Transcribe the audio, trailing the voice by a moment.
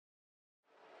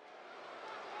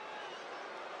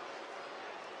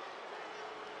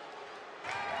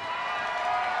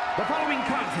The following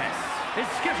contest is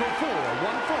scheduled for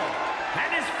one fall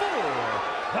and is for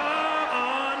the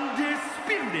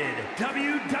Undisputed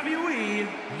WWE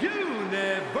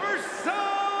Universal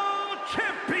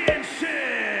Championship.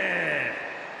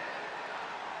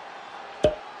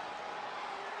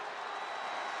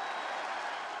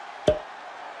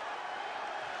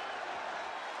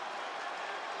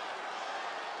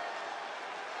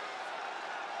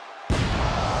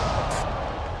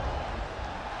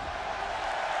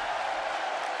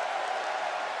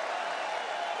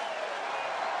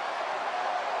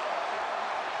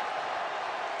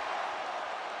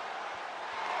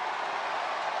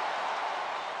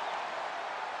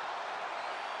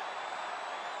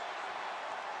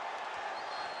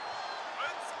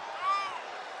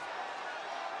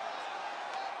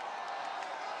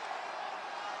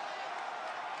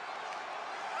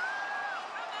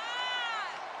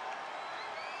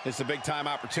 It's a big-time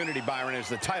opportunity, Byron, as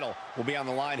the title will be on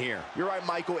the line here. You're right,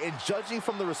 Michael, and judging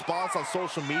from the response on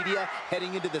social media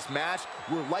heading into this match,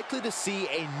 we're likely to see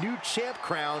a new champ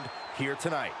crowned here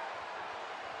tonight.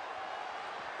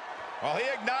 Well, he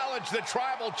acknowledged the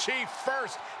tribal chief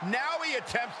first. Now he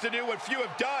attempts to do what few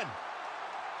have done.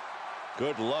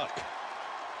 Good luck.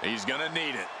 He's gonna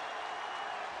need it.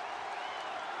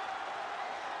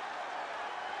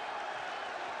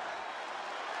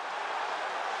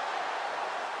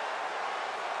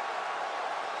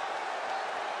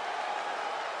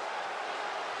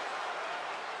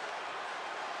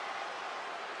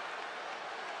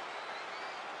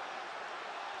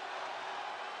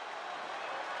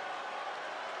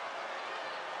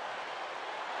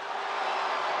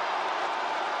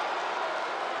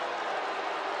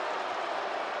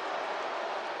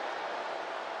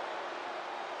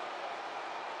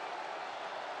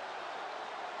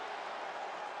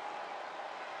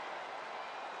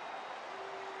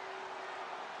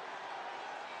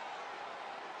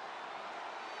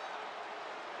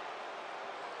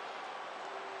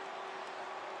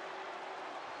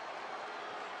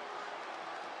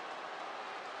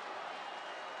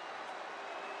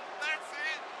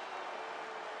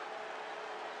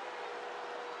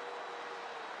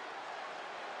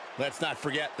 Let's not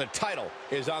forget, the title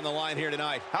is on the line here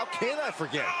tonight. How can I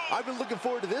forget? I've been looking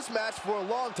forward to this match for a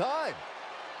long time.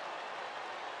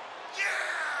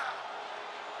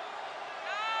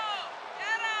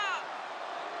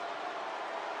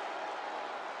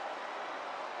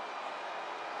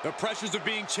 The pressures of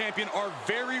being champion are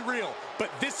very real,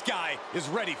 but this guy is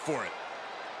ready for it.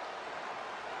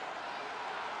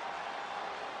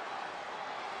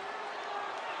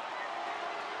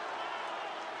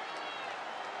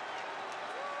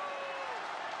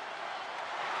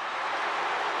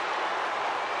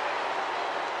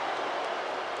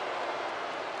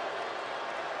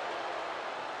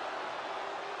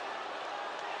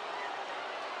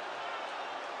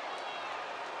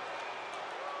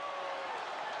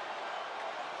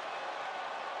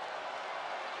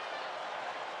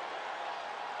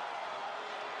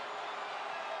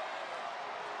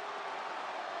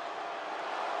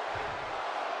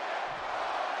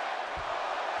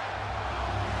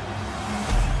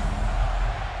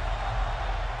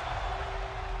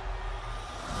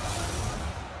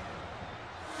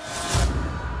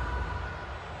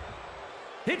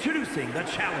 Introducing the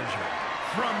challenger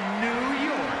from New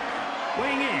York,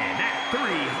 weighing in at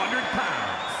 300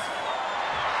 pounds.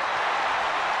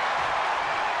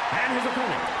 And his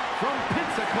opponent from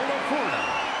Pensacola, Florida,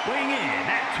 weighing in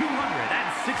at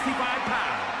 265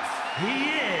 pounds.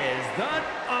 He is the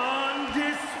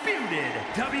undisputed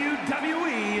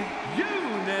WWE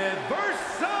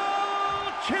Universal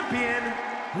Champion,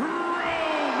 Roman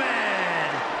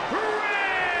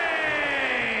Reigns.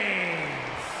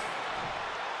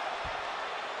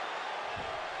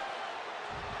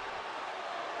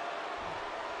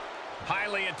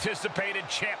 Highly anticipated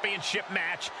championship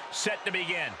match set to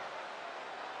begin.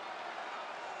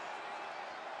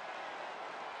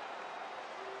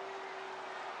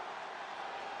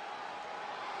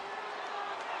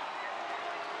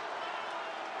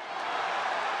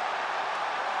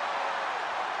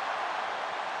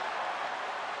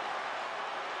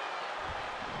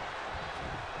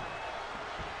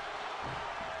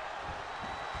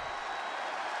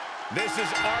 This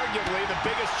is arguably the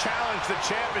biggest challenge the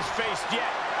champ has faced yet.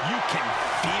 You can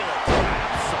feel it.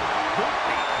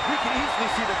 Absolutely. We can easily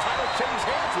see the title change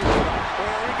hands here tonight.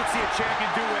 Or we can see a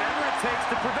champion do whatever it takes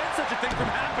to prevent such a thing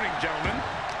from happening, gentlemen.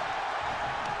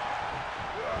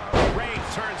 Reigns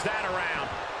turns that around.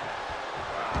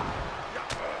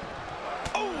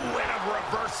 Oh, and a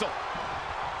reversal.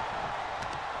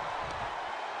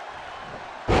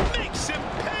 Makes him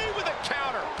pay with a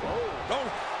counter.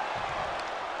 Oh.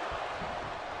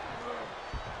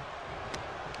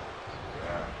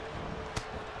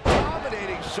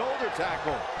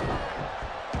 tackle.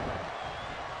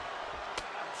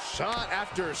 Shot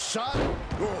after shot.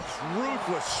 Oof,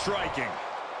 ruthless striking.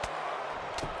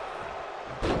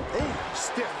 Ooh,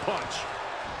 stiff punch.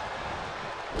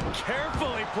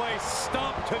 Carefully placed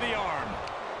stomp to the arm.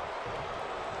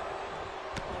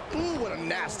 Ooh, what a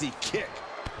nasty kick.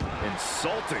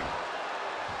 Insulting.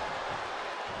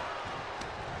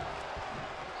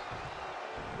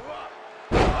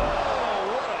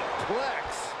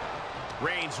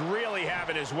 Reigns really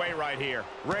having his way right here.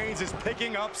 Reigns is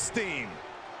picking up steam.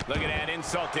 Look at that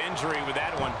insult to injury with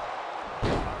that one.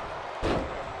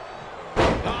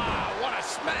 Ah, what a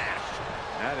smash!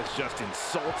 That is just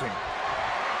insulting.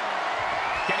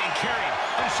 Getting carried.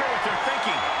 Unsure what they're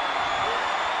thinking.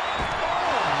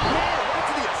 Oh, man, right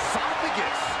to the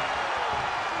esophagus.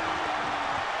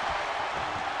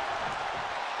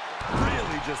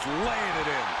 Really just laying it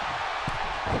in.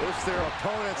 Push their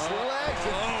opponent's legs.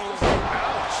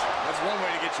 Ouch! That's one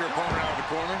way to get your opponent out of the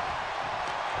corner.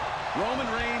 Roman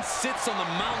Reigns sits on the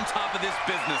mountaintop of this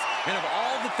business, and of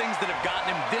all the things that have gotten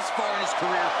him this far in his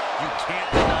career, you can't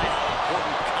deny how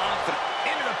important confidence.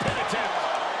 Into the pin attempt.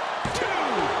 Two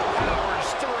powers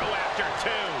through after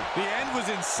two. The end was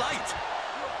in sight.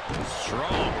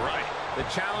 Strong right. The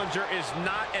challenger is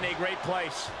not in a great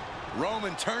place.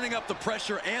 Roman turning up the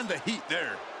pressure and the heat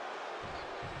there.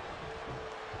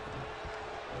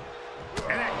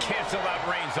 And that canceled out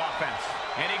Reigns' offense.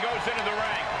 And he goes into the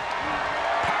ring.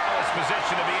 Powerless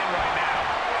position to be in right now.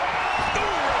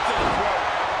 Ooh, right to the throat.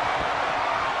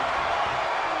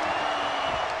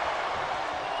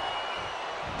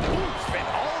 Ooh, and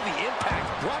all the impact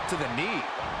brought to the knee.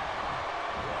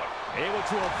 Able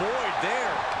to avoid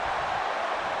there.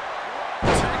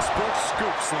 Textbook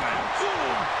scoop slam.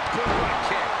 Ooh, good right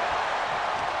kick.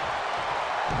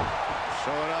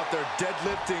 Showing off their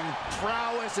deadlifting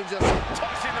prowess and just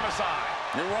Tossing them aside.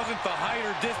 It wasn't the height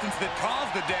or distance that caused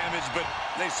the damage, but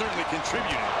they certainly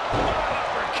contributed.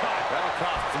 Uppercut. that'll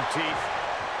cost some teeth.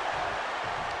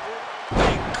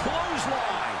 Big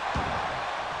clothesline.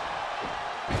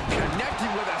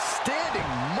 Connecting with a standing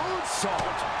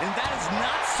moonsault. And that is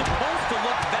not supposed to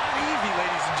look that easy,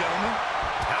 ladies and gentlemen.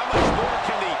 How much more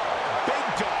can the big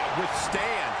dog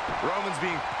withstand? Roman's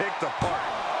being picked apart.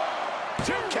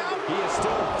 2 count. He is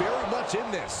still very much in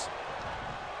this.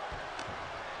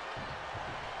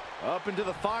 Up into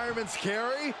the fireman's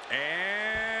carry.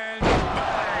 And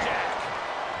Jack.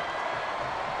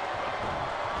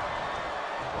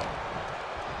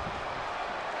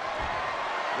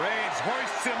 Reigns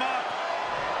hoists him up.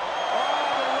 All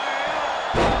the way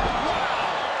up.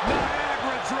 Wow!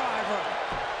 Niagara driver.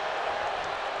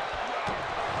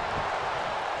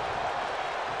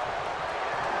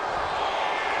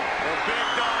 The big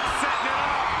dog setting it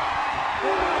up.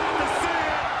 We're about to see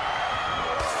it.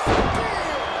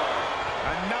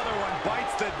 Another one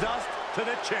bites the dust to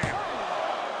the champ.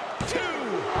 2.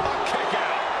 A kick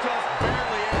out. Just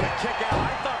barely able to kick out.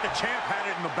 I thought the champ had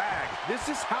it in the bag. This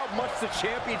is how much the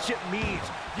championship means.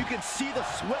 You can see the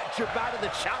sweat drip out of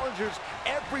the challengers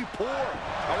every pore.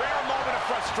 A rare moment of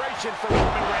frustration for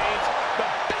Roman Reigns. The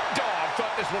big dog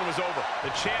thought this one was over. The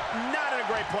champ not in a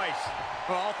great place.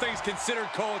 Well, all things considered,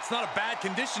 Cole, it's not a bad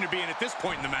condition to be in at this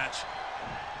point in the match.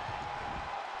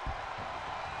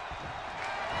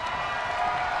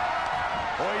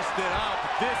 Hoisted up.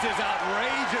 This is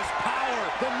outrageous power.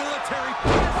 The military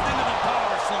pressed into the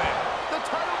power slam. The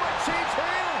title might change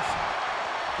hands.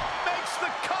 Makes the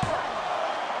cover.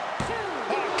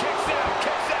 Oh, kicks out,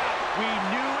 kicks out. We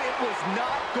knew it was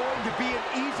not going to be an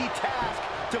easy task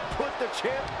to put the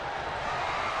champ.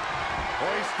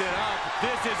 Hoisted up.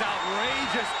 This is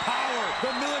outrageous power.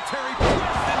 The military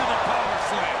pressed into the power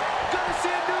slam. Gonna see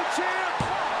a new champ.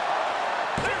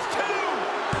 There's 2.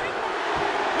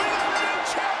 We got a new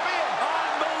champion.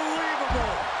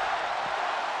 Unbelievable.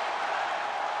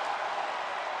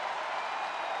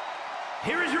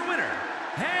 Here is your winner,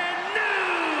 and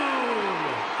new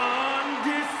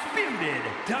Undisputed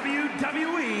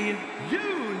WWE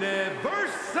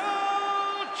Universal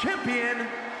Champion.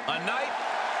 A night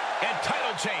and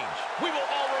title change we will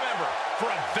all remember for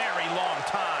a very long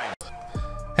time.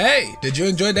 Hey, did you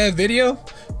enjoy that video?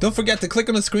 Don't forget to click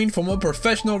on the screen for more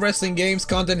professional wrestling games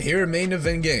content here at Main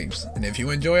Event Games. And if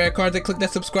you enjoy our content, click that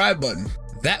subscribe button.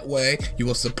 That way, you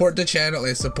will support the channel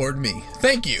and support me.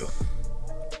 Thank you!